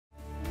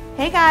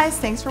Hey guys,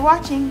 thanks for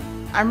watching.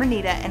 I'm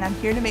Renita and I'm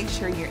here to make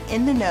sure you're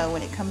in the know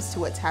when it comes to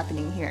what's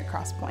happening here at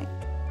CrossPointe.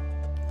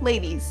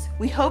 Ladies,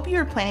 we hope you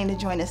are planning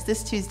to join us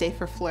this Tuesday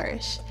for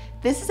Flourish.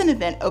 This is an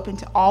event open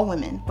to all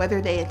women, whether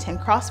they attend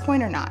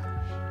CrossPointe or not.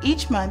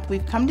 Each month,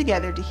 we've come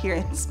together to hear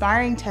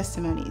inspiring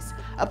testimonies,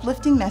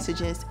 uplifting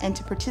messages, and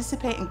to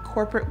participate in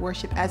corporate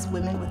worship as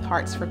women with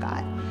hearts for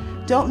God.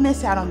 Don't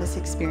miss out on this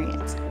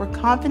experience. We're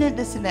confident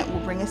this event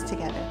will bring us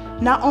together,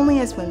 not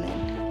only as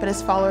women, but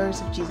as followers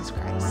of Jesus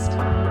Christ.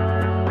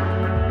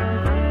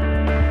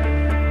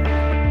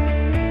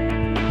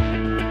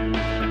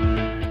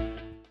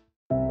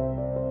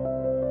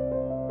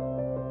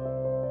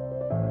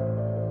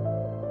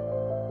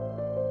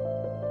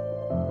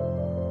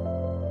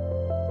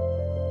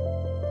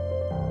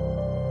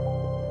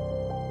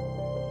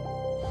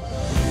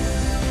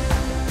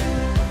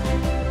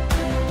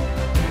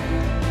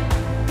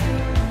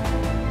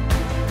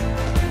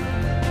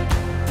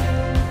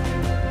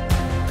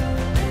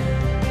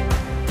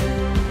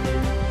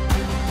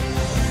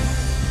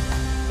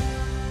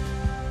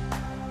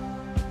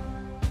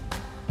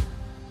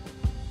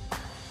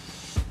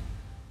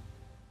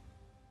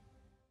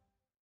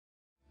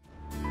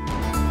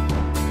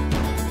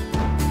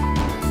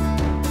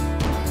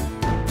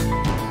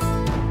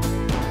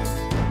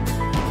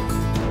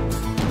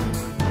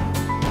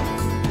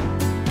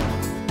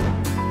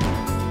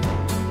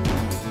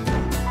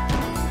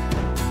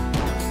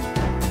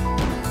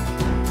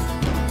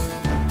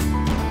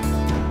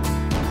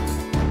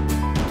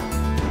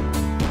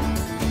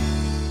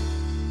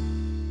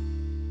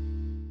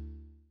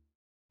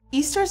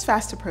 Easter is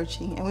fast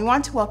approaching, and we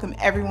want to welcome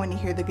everyone to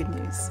hear the good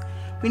news.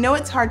 We know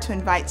it's hard to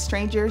invite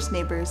strangers,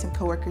 neighbors, and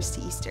coworkers to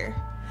Easter.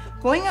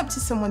 Going up to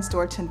someone's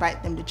door to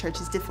invite them to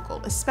church is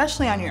difficult,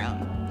 especially on your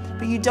own.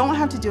 But you don't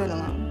have to do it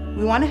alone.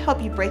 We want to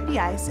help you break the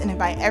ice and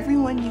invite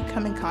everyone you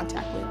come in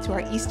contact with to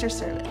our Easter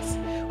service,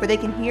 where they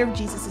can hear of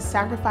Jesus'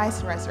 sacrifice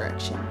and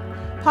resurrection,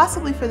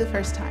 possibly for the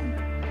first time.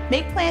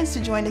 Make plans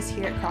to join us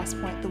here at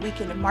CrossPointe the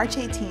weekend of March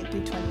 18th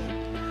through 28th.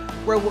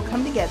 Where we'll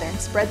come together and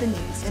spread the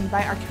news and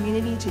invite our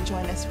community to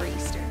join us for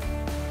Easter.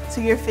 So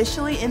you're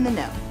officially in the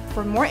know.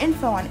 For more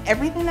info on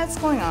everything that's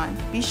going on,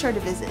 be sure to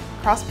visit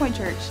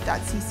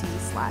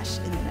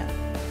crosspointechurch.cc/in-the-know.